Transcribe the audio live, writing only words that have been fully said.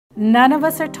None of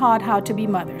us are taught how to be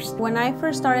mothers. When I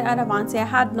first started at AVANCE, I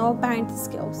had no parenting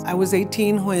skills. I was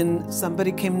 18 when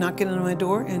somebody came knocking on my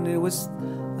door, and it was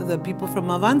the people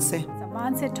from AVANCE.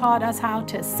 AVANCE taught us how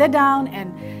to sit down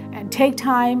and take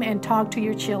time and talk to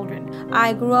your children.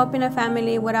 I grew up in a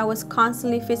family where I was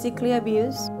constantly physically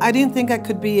abused. I didn't think I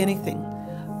could be anything.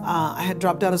 I had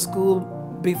dropped out of school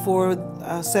before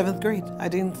 7th grade. I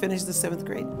didn't finish the 7th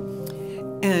grade.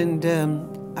 And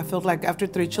I felt like after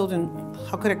 3 children,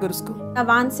 how could I go to school?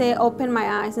 AVANCE opened my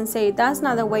eyes and said, that's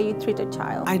not the way you treat a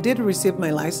child. I did receive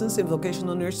my license in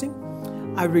vocational nursing.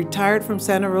 I retired from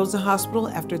Santa Rosa Hospital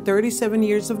after 37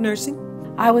 years of nursing.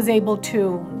 I was able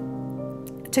to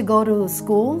go to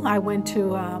school. I went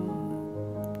to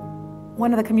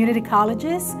one of the community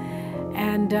colleges,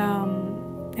 and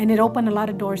it opened a lot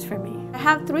of doors for me. I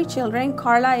have 3 children.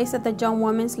 Carla is at the Young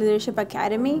Women's Leadership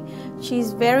Academy.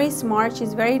 She's very smart,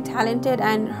 she's very talented,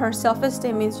 and her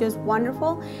self-esteem is just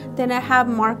wonderful. Then I have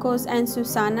Marcos and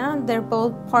Susana. They're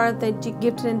both part of the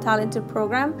Gifted and Talented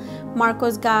program.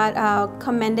 Marcos got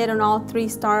commended on all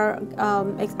 3-star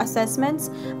assessments,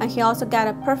 and he also got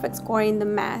a perfect score in the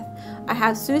math. I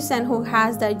have Susan, who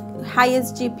has the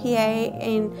highest GPA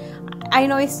in, I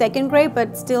know it's 2nd grade,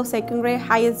 but still 2nd grade,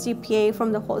 highest GPA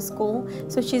from the whole school.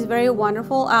 So she's very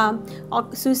wonderful.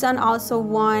 Susan also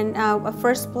won a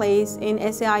 1st place in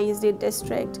SAISD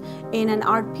district in an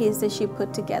art piece that she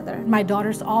put together. My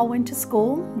daughters all went to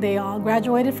school. They all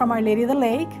graduated from Our Lady of the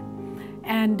Lake,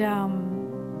 and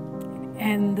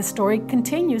the story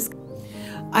continues.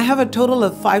 I have a total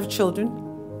of 5 children,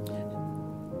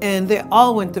 and they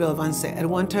all went through AVANCE at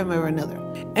one time or another.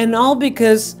 And all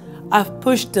because I've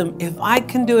pushed them. If I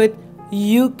can do it,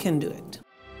 you can do it.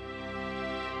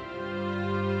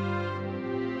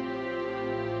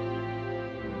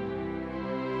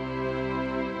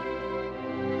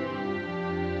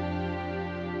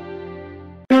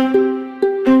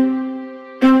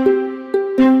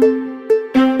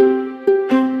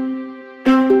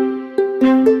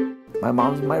 My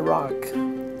mom's my rock,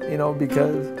 you know,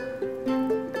 because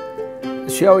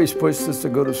she always pushed us to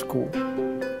go to school.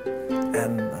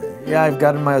 And yeah, I've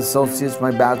gotten my associates,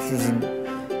 my bachelor's,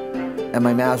 and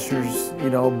my master's, you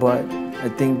know, but I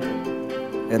think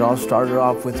it all started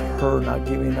off with her not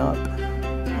giving up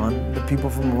on the people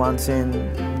from AVANCE and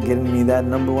getting me that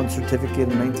 #1 certificate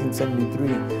in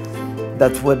 1973.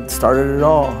 That's what started it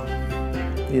all.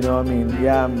 You know, I mean,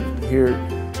 yeah, I'm here,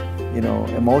 you know,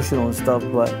 emotional and stuff,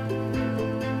 but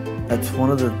that's one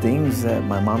of the things that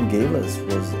my mom gave us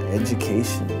was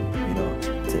education, you know,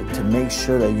 to make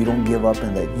sure that you don't give up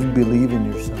and that you believe in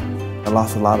yourself. I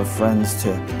lost a lot of friends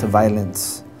to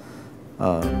violence,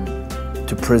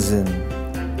 to prison,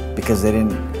 because they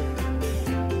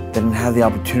didn't have the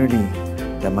opportunity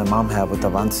that my mom had with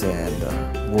AVANCE,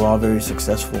 and we're all very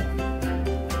successful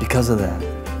because of that.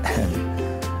 And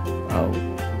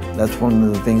that's one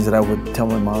of the things that I would tell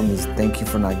my mom is thank you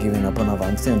for not giving up on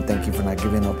AVANCE, and thank you for not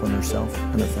giving up on herself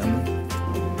and her family.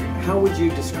 How would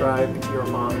you describe your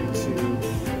mom to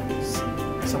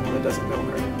someone that doesn't know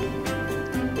her?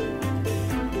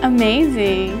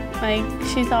 Amazing. Like,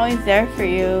 she's always there for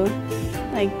you.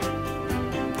 Like,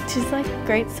 she's like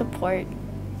great support.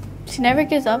 She never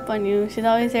gives up on you. She's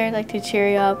always there like to cheer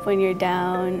you up when you're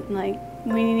down, like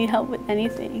when you need help with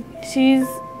anything. She's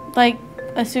like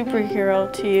a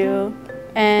superhero to you,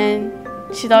 and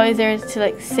she's always there to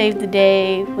like save the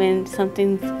day when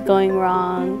something's going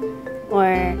wrong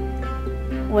or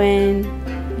when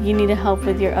you need help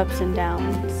with your ups and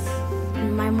downs.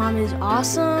 My mom is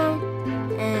awesome,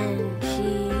 and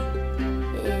she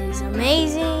is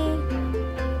amazing.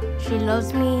 She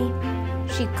loves me.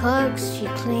 She cooks, she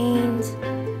cleans.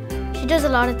 She does a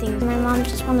lot of things. My mom's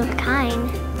just one of a kind.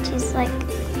 She's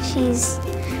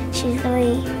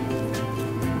really,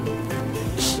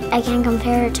 I can't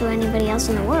compare her to anybody else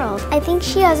in the world. I think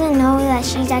she doesn't know that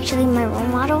she's actually my role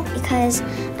model because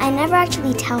I never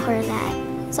actually tell her that.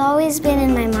 It's always been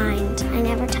in my mind. I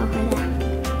never tell her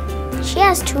that. She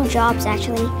has 2 jobs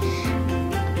actually,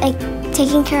 like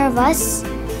taking care of us,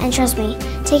 and trust me,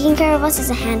 taking care of us is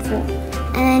a handful.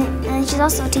 And then she's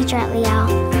also a teacher at Leal.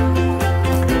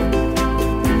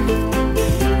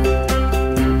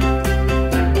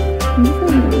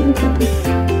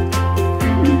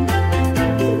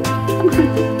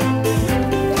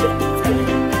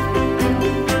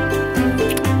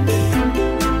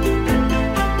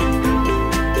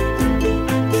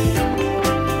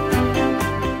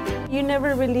 You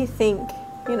never really think,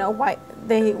 you know, what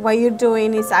you're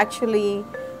doing is actually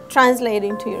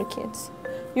translating to your kids.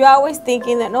 you're always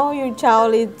thinking that, oh, your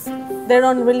child they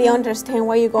don't really understand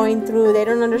what you're going through. They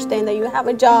don't understand that you have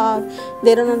a job.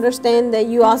 They don't understand that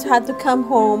you also have to come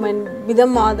home and be the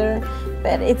mother.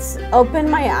 But it's opened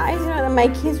my eyes, you know, that my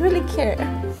kids really care.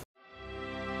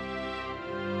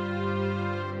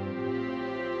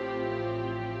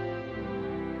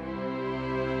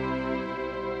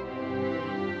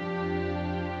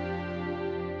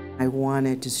 I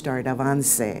wanted to start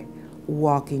AVANCE,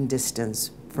 walking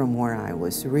distance from where I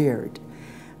was reared.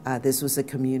 This was a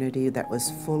community that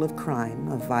was full of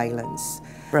crime, of violence.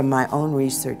 From my own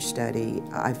research study,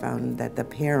 I found that the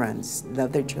parents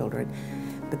loved their children,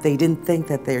 but they didn't think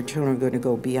that their children were going to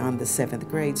go beyond the 7th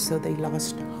grade, so they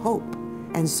lost hope.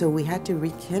 And so we had to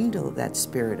rekindle that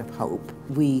spirit of hope.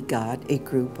 We got a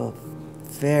group of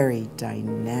very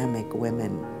dynamic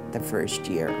women the first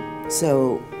year.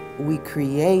 So we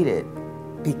created,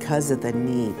 because of the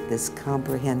need, this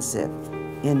comprehensive,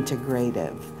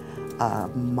 integrative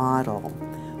model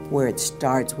where it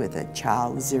starts with a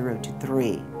child 0 to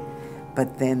 3,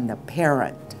 but then the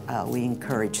parent, we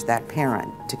encourage that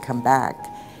parent to come back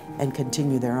and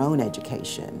continue their own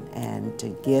education and to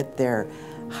get their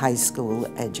high school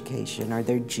education or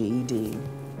their GED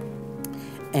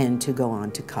and to go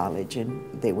on to college,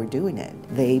 and they were doing it.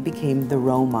 They became the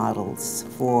role models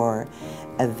for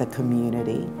the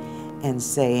community and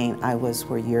saying, I was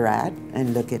where you're at,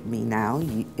 and look at me now.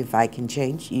 If I can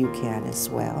change, you can as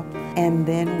well. And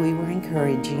then we were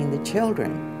encouraging the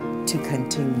children to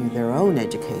continue their own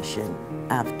education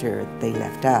after they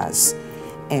left us,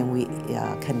 and we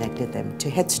connected them to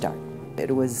Head Start.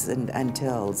 It was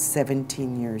until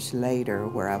 17 years later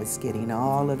where I was getting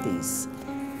all of these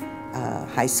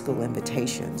high school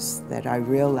invitations that I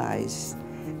realized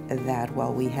that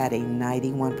while we had a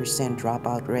 91%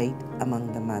 dropout rate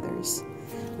among the mothers,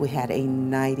 we had a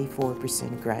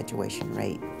 94% graduation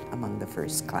rate among the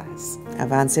first class.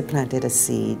 AVANCE planted a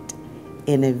seed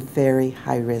in a very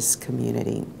high-risk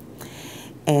community,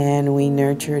 and we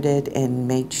nurtured it and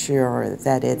made sure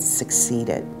that it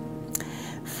succeeded.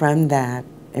 From that,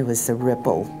 it was the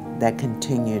ripple that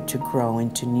continued to grow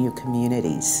into new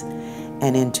communities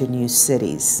and into new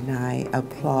cities. And I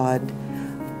applaud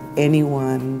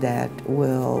anyone that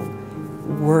will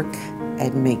work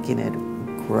at making it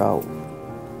grow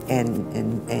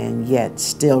and yet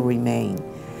still remain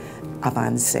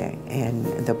AVANCE, and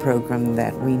the program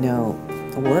that we know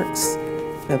works.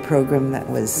 The program that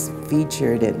was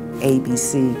featured in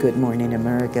ABC, Good Morning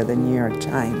America, the New York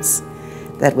Times,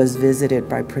 that was visited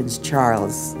by Prince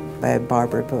Charles, by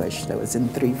Barbara Bush, that was in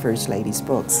 3 First Ladies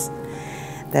books,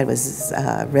 that was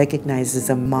recognized as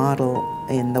a model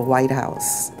in the White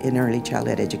House in early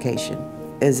childhood education.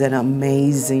 Is an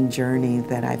amazing journey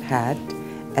that I've had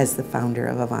as the founder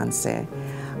of AVANCE.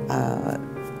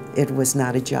 It was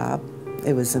not a job,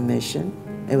 it was a mission.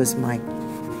 It was my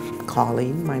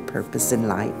calling, my purpose in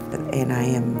life. And I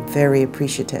am very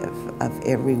appreciative of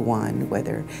everyone,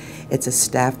 whether it's a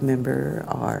staff member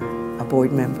or a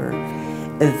board member,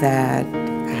 that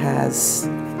has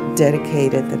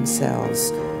dedicated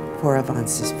themselves for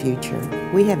AVANCE's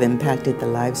future. We have impacted the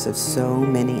lives of so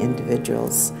many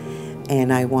individuals,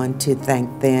 and I want to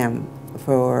thank them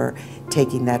for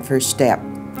taking that first step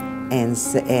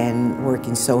and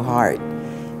working so hard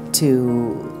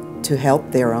to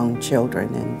help their own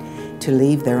children and to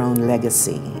leave their own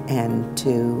legacy and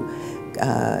to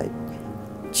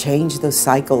change those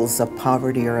cycles of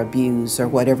poverty or abuse or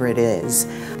whatever it is.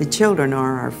 The children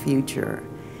are our future,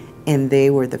 and they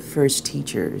were the first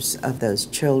teachers of those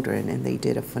children, and they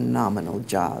did a phenomenal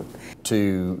job.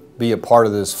 To be a part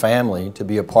of this family, to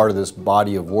be a part of this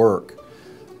body of work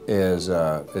is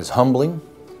humbling,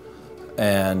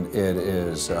 and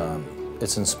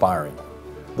it's inspiring.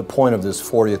 The point of this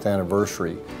 40th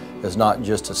anniversary is not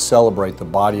just to celebrate the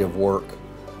body of work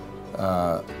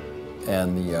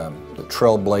and the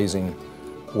trailblazing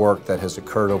work that has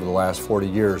occurred over the last 40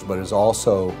 years, but is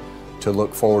also to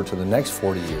look forward to the next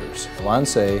 40 years.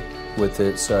 AVANCE, with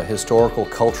its historical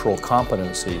cultural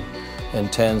competency,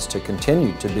 intends to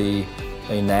continue to be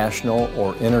a national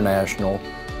or international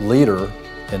leader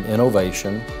in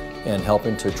innovation and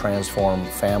helping to transform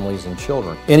families and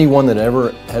children. Anyone that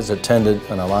ever has attended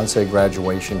an AVANCE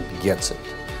graduation gets it.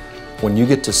 When you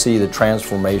get to see the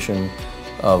transformation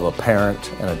of a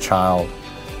parent and a child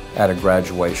at a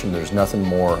graduation, there's nothing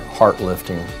more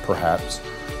heart-lifting, perhaps,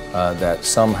 that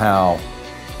somehow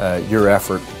your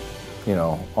effort,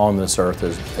 on this earth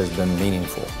has been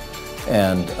meaningful.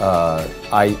 And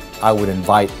I would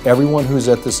invite everyone who's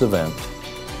at this event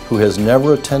who has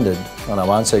never attended an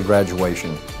AVANCE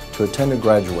graduation to attend a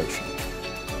graduation.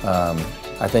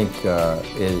 I think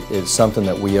it's something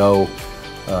that we owe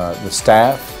The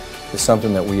staff is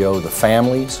something that we owe the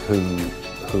families who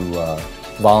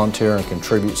volunteer and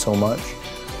contribute so much,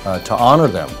 to honor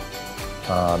them,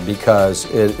 because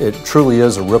it truly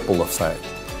is a ripple effect.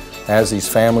 As these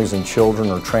families and children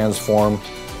are transformed,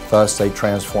 thus they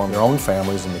transform their own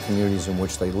families and the communities in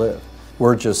which they live.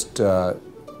 We're just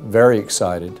very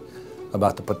excited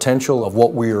about the potential of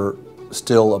what we're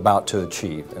still about to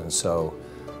achieve, and so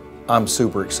I'm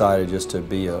super excited just to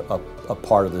be a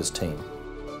part of this team.